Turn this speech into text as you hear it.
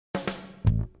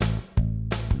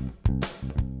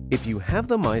If you have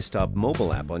the myStop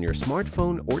mobile app on your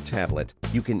smartphone or tablet,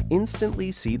 you can instantly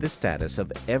see the status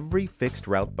of every fixed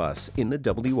route bus in the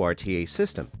WRTA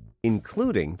system,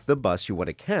 including the bus you want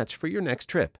to catch for your next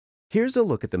trip. Here's a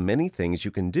look at the many things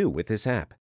you can do with this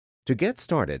app. To get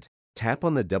started, tap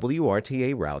on the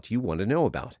WRTA route you want to know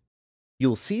about.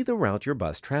 You'll see the route your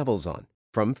bus travels on,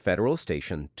 from Federal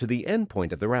Station to the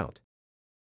endpoint of the route.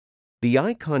 The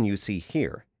icon you see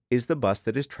here is the bus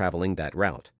that is traveling that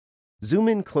route. Zoom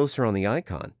in closer on the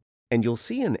icon, and you'll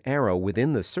see an arrow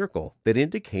within the circle that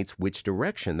indicates which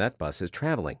direction that bus is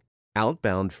traveling,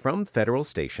 outbound from Federal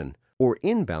Station or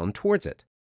inbound towards it.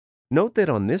 Note that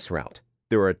on this route,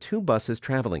 there are 2 buses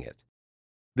traveling it.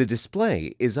 The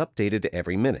display is updated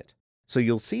every minute, so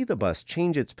you'll see the bus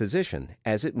change its position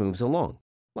as it moves along,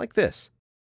 like this.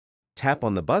 Tap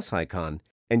on the bus icon,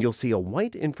 and you'll see a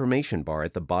white information bar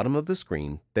at the bottom of the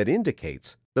screen that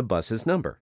indicates the bus's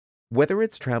number, whether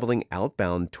it's traveling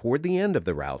outbound toward the end of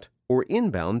the route or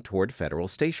inbound toward Federal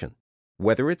Station,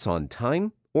 whether it's on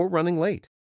time or running late,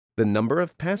 the number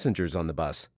of passengers on the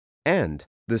bus, and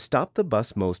the stop the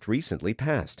bus most recently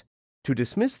passed. To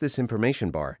dismiss this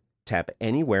information bar, tap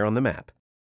anywhere on the map.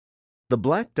 The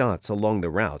black dots along the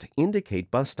route indicate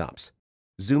bus stops.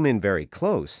 Zoom in very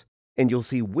close, and you'll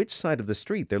see which side of the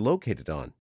street they're located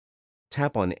on.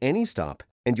 Tap on any stop,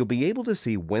 and you'll be able to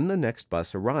see when the next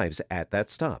bus arrives at that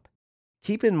stop.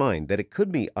 Keep in mind that it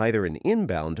could be either an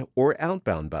inbound or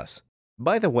outbound bus.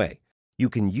 By the way, you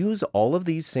can use all of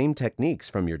these same techniques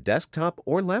from your desktop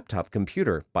or laptop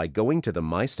computer by going to the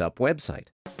myStop website.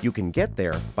 You can get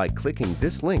there by clicking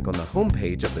this link on the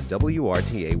homepage of the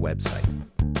WRTA website.